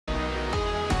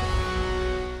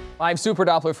I'm Super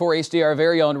Doppler 4 HD, our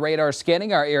very own radar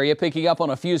scanning our area, picking up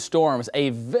on a few storms. A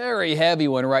very heavy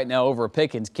one right now over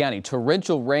Pickens County.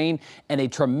 Torrential rain and a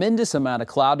tremendous amount of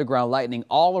cloud-to-ground lightning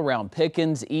all around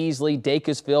Pickens, Easley,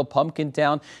 Dacusville,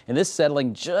 Pumpkintown, and this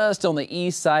settling just on the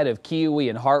east side of Keowee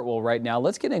and Hartwell right now.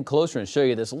 Let's get in closer and show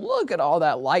you this. Look at all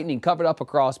that lightning covered up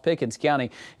across Pickens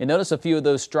County, and notice a few of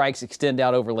those strikes extend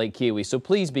out over Lake Keowee. So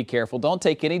please be careful. Don't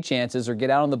take any chances or get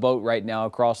out on the boat right now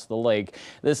across the lake.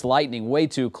 This lightning way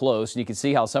too close. And you can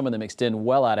see how some of them extend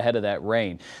well out ahead of that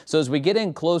rain. So as we get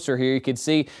in closer here, you can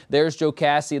see there's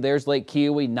Jocassee, there's Lake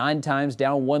Keowee, 9 times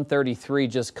down 133,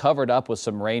 just covered up with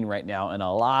some rain right now and a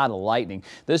lot of lightning.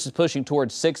 This is pushing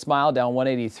towards 6 Mile down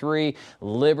 183.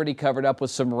 Liberty covered up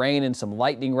with some rain and some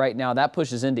lightning right now. That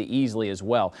pushes into Easley as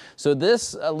well. So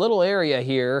this little area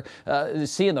here,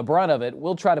 seeing the brunt of it,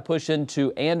 we'll try to push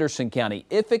into Anderson County.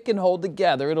 If it can hold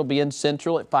together, it'll be in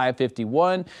Central at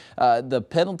 551, the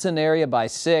Pendleton area by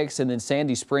 6, and then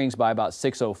Sandy Springs by about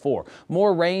 6:04.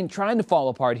 More rain trying to fall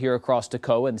apart here across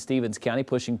Toccoa and Stevens County,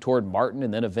 pushing toward Martin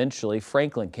and then eventually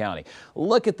Franklin County.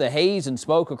 Look at the haze and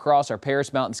smoke across our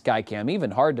Paris Mountain Skycam. Even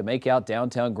hard to make out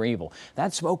downtown Greenville.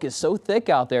 That smoke is so thick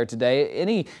out there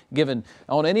today.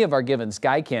 On any of our given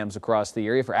Skycams across the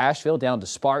area, for Asheville down to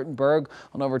Spartanburg,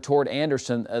 on over toward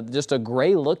Anderson, just a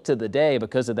gray look to the day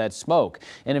because of that smoke.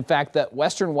 And in fact, that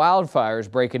western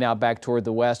wildfires breaking out back toward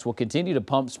the west will continue to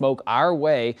pump smoke our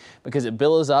way because it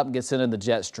billows up and gets into the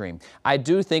jet stream. I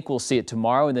do think we'll see it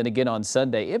tomorrow and then again on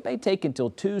Sunday. It may take until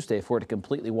Tuesday for it to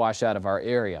completely wash out of our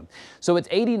area. So it's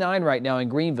 89 right now in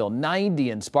Greenville, 90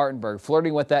 in Spartanburg,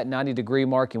 flirting with that 90-degree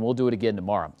mark, and we'll do it again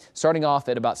tomorrow. Starting off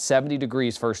at about 70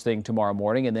 degrees first thing tomorrow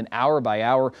morning, and then hour by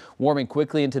hour warming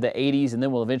quickly into the 80s, and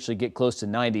then we'll eventually get close to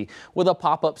 90 with a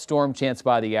pop-up storm chance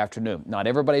by the afternoon. Not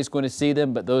everybody's going to see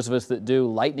them, but those of us that do,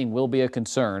 lightning will be a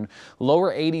concern.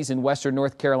 Lower 80s in western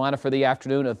North Carolina for the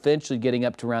afternoon, eventually getting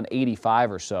up to around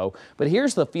 85 or so. But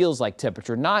here's the feels like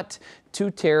temperature. Not too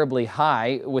terribly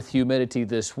high with humidity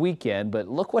this weekend, but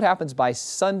look what happens by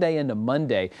Sunday into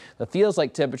Monday. The feels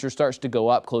like temperature starts to go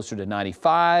up closer to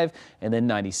 95 and then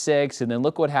 96, and then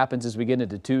look what happens as we get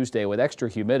into Tuesday with extra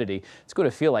humidity. It's going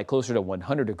to feel like closer to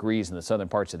 100 degrees in the southern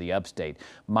parts of the upstate.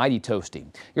 Mighty toasty.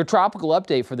 Your tropical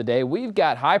update for the day: we've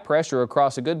got high pressure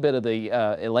across a good bit of the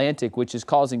Atlantic, which is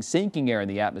causing sinking air in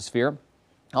the atmosphere.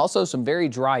 Also some very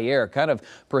dry air, kind of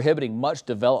prohibiting much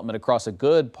development across a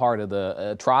good part of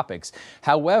the tropics.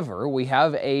 However, we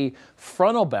have a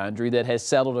frontal boundary that has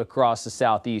settled across the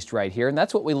southeast right here, and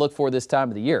that's what we look for this time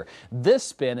of the year. This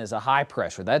spin is a high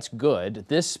pressure. That's good.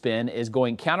 This spin is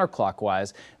going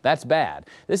counterclockwise. That's bad.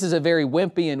 This is a very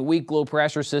wimpy and weak low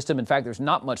pressure system. In fact, there's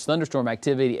not much thunderstorm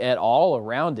activity at all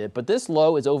around it, but this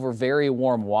low is over very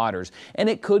warm waters, and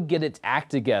it could get its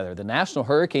act together. The National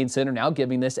Hurricane Center now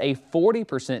giving this a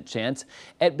 40% chance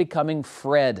at becoming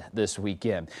Fred this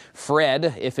weekend.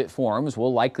 Fred, if it forms,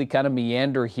 will likely kind of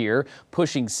meander here,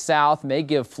 pushing south, may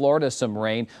give Florida some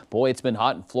rain. Boy, it's been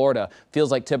hot in Florida.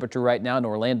 Feels like temperature right now in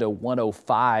Orlando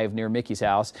 105 near Mickey's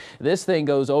house. This thing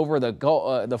goes over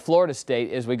the Florida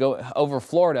state as we go over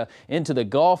Florida into the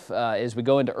Gulf as we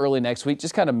go into early next week,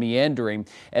 just kind of meandering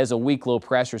as a weak low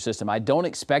pressure system. I don't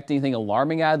expect anything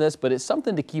alarming out of this, but it's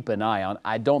something to keep an eye on.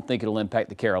 I don't think it'll impact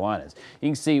the Carolinas. You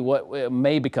can see what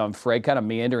may become Fred, kind of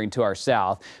meandering to our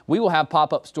south. We will have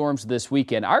pop-up storms this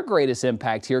weekend. Our greatest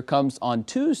impact here comes on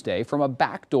Tuesday from a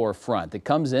backdoor front that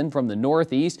comes in from the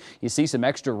northeast. You see some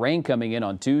extra rain coming in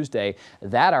on Tuesday.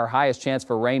 That our highest chance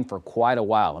for rain for quite a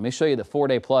while. Let me show you the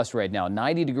 4-day plus right now.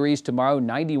 90 degrees tomorrow,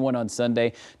 91 on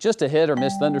Sunday. Just a hit or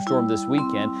miss thunderstorm this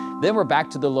weekend. Then we're back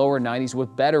to the lower 90s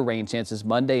with better rain chances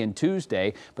Monday and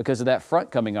Tuesday because of that front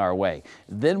coming our way.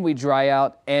 Then we dry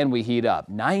out and we heat up.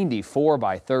 94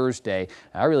 by Thursday.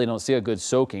 I really don't see a good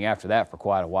soaking after that for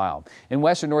quite a while. In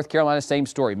western North Carolina, same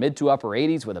story. Mid to upper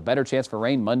 80s with a better chance for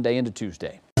rain Monday into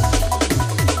Tuesday.